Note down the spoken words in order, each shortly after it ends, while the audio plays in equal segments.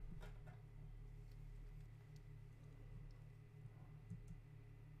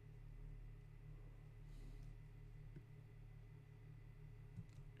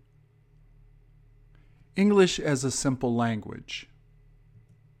English as a simple language.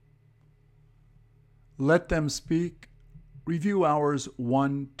 Let them speak. Review hours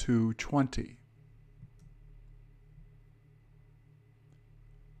 1 to 20.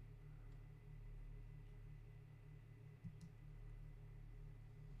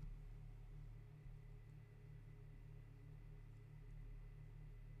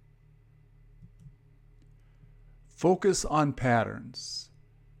 Focus on patterns.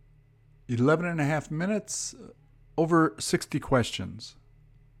 11 and a half minutes, over 60 questions.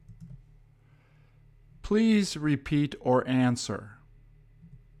 Please repeat or answer.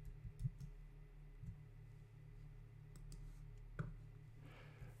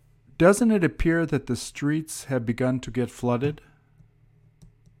 Doesn't it appear that the streets have begun to get flooded?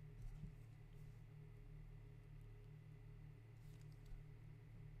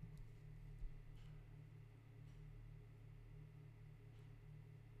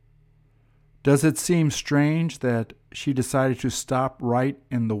 Does it seem strange that she decided to stop right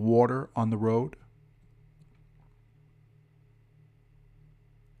in the water on the road?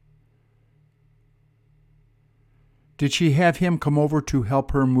 Did she have him come over to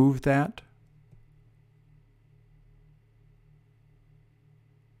help her move that?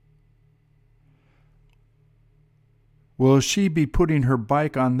 Will she be putting her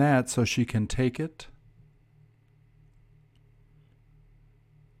bike on that so she can take it?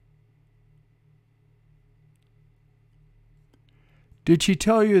 Did she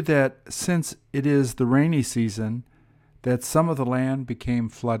tell you that since it is the rainy season, that some of the land became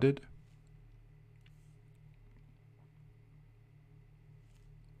flooded?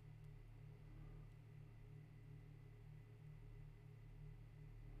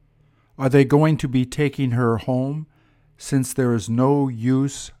 Are they going to be taking her home since there is no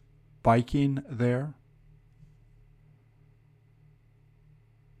use biking there?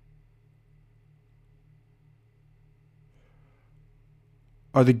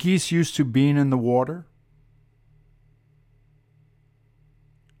 Are the geese used to being in the water?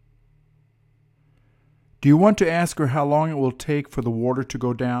 Do you want to ask her how long it will take for the water to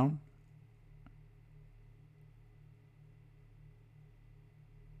go down?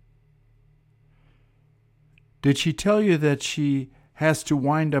 Did she tell you that she has to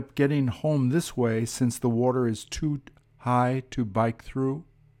wind up getting home this way since the water is too high to bike through?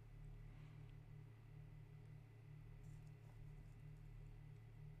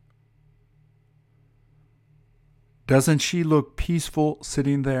 Doesn't she look peaceful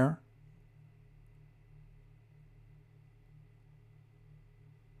sitting there?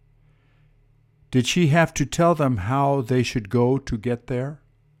 Did she have to tell them how they should go to get there?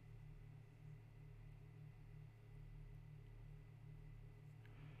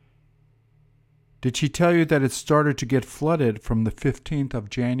 Did she tell you that it started to get flooded from the 15th of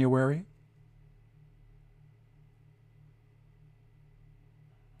January?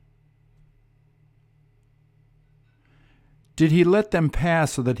 Did he let them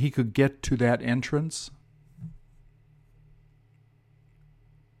pass so that he could get to that entrance?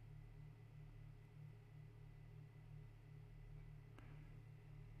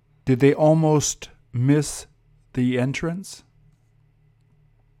 Did they almost miss the entrance?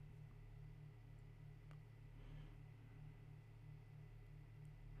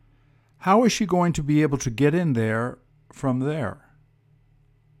 How is she going to be able to get in there from there?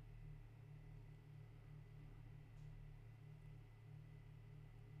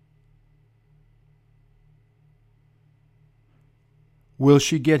 Will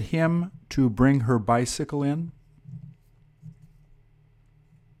she get him to bring her bicycle in?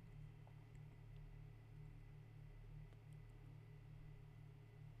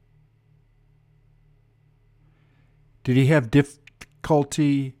 Did he have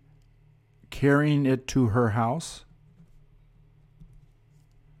difficulty carrying it to her house?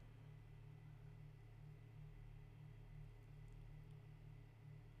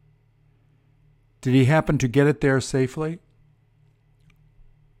 Did he happen to get it there safely?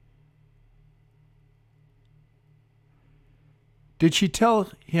 Did she tell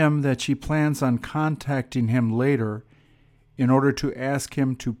him that she plans on contacting him later in order to ask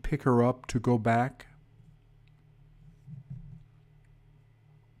him to pick her up to go back?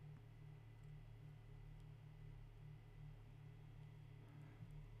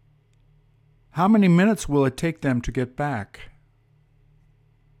 How many minutes will it take them to get back?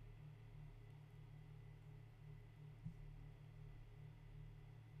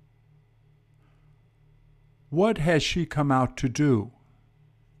 What has she come out to do?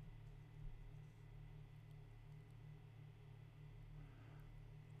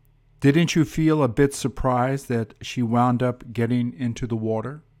 Didn't you feel a bit surprised that she wound up getting into the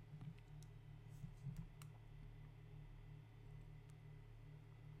water?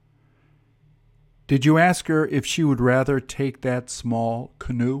 Did you ask her if she would rather take that small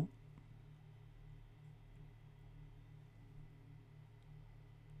canoe?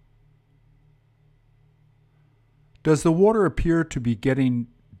 Does the water appear to be getting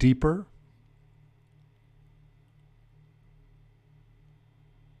deeper?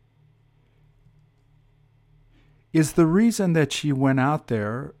 Is the reason that she went out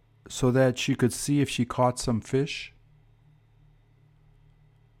there so that she could see if she caught some fish?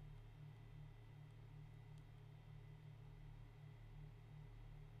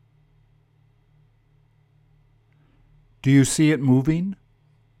 Do you see it moving?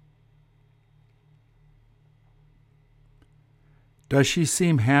 Does she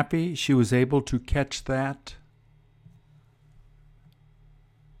seem happy she was able to catch that?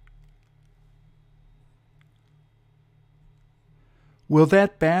 Will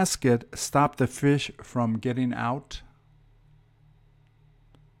that basket stop the fish from getting out?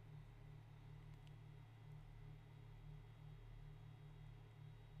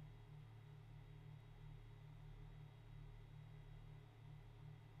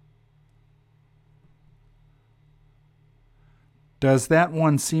 Does that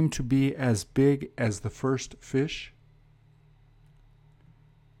one seem to be as big as the first fish?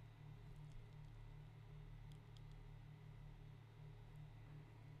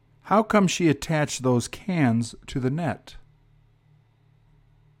 How come she attached those cans to the net?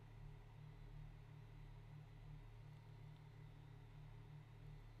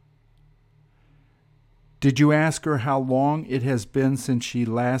 Did you ask her how long it has been since she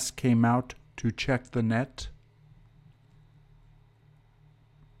last came out to check the net?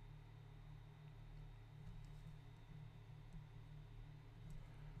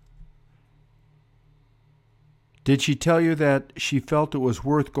 Did she tell you that she felt it was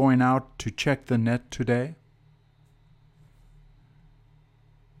worth going out to check the net today?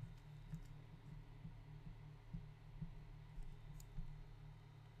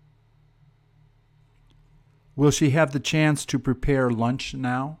 Will she have the chance to prepare lunch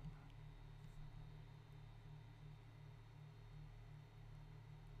now?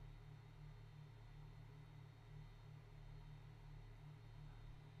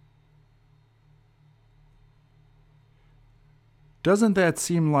 Doesn't that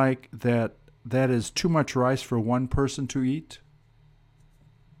seem like that is too much rice for one person to eat?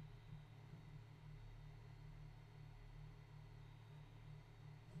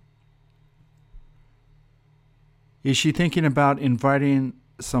 Is she thinking about inviting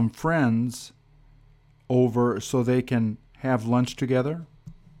some friends over so they can have lunch together?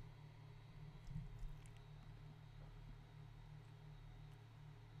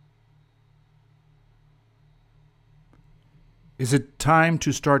 Is it time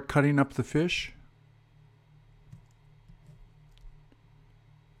to start cutting up the fish?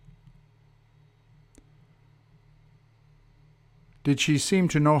 Did she seem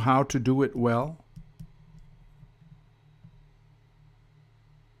to know how to do it well?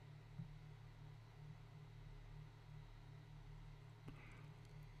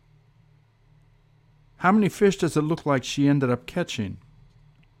 How many fish does it look like she ended up catching?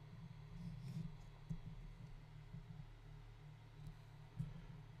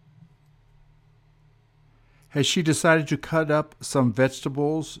 Has she decided to cut up some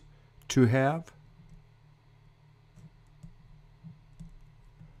vegetables to have?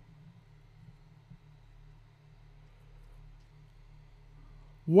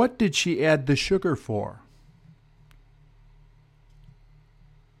 What did she add the sugar for?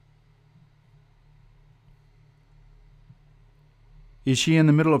 Is she in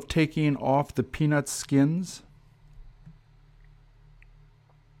the middle of taking off the peanut skins?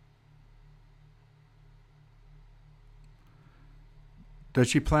 Does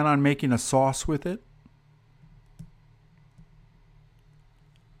she plan on making a sauce with it?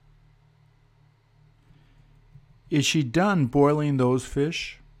 Is she done boiling those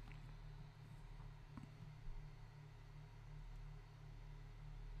fish?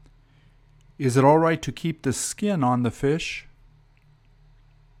 Is it all right to keep the skin on the fish?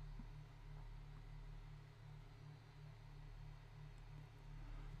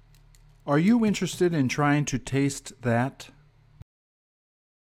 Are you interested in trying to taste that?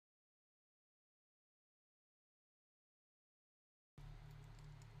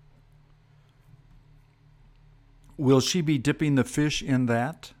 Will she be dipping the fish in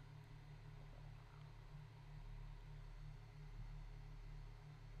that?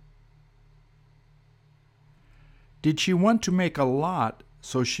 Did she want to make a lot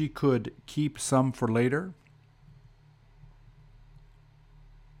so she could keep some for later?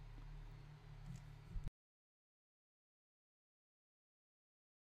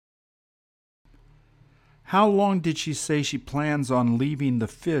 How long did she say she plans on leaving the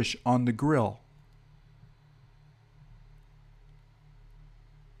fish on the grill?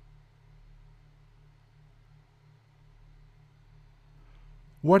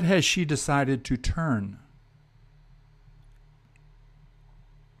 What has she decided to turn?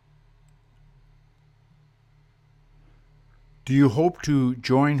 Do you hope to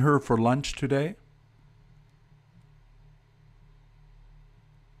join her for lunch today?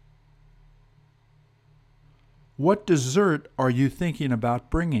 What dessert are you thinking about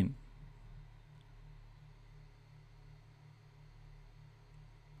bringing?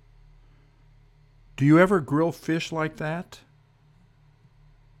 Do you ever grill fish like that?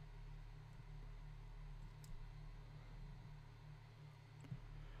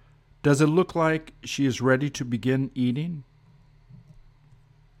 Does it look like she is ready to begin eating?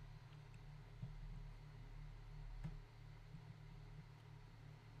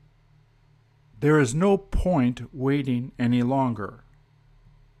 There is no point waiting any longer.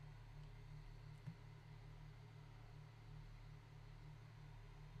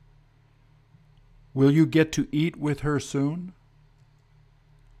 Will you get to eat with her soon?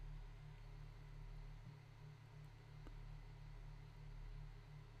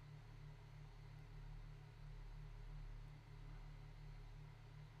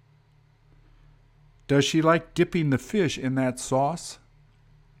 Does she like dipping the fish in that sauce?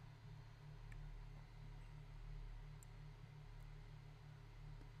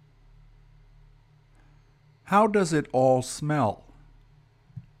 How does it all smell?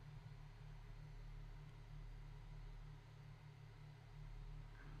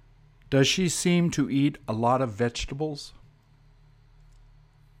 Does she seem to eat a lot of vegetables?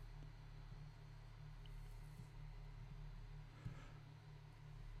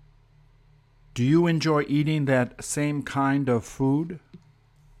 Do you enjoy eating that same kind of food?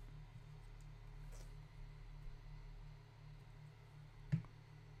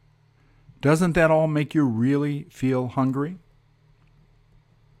 Doesn't that all make you really feel hungry?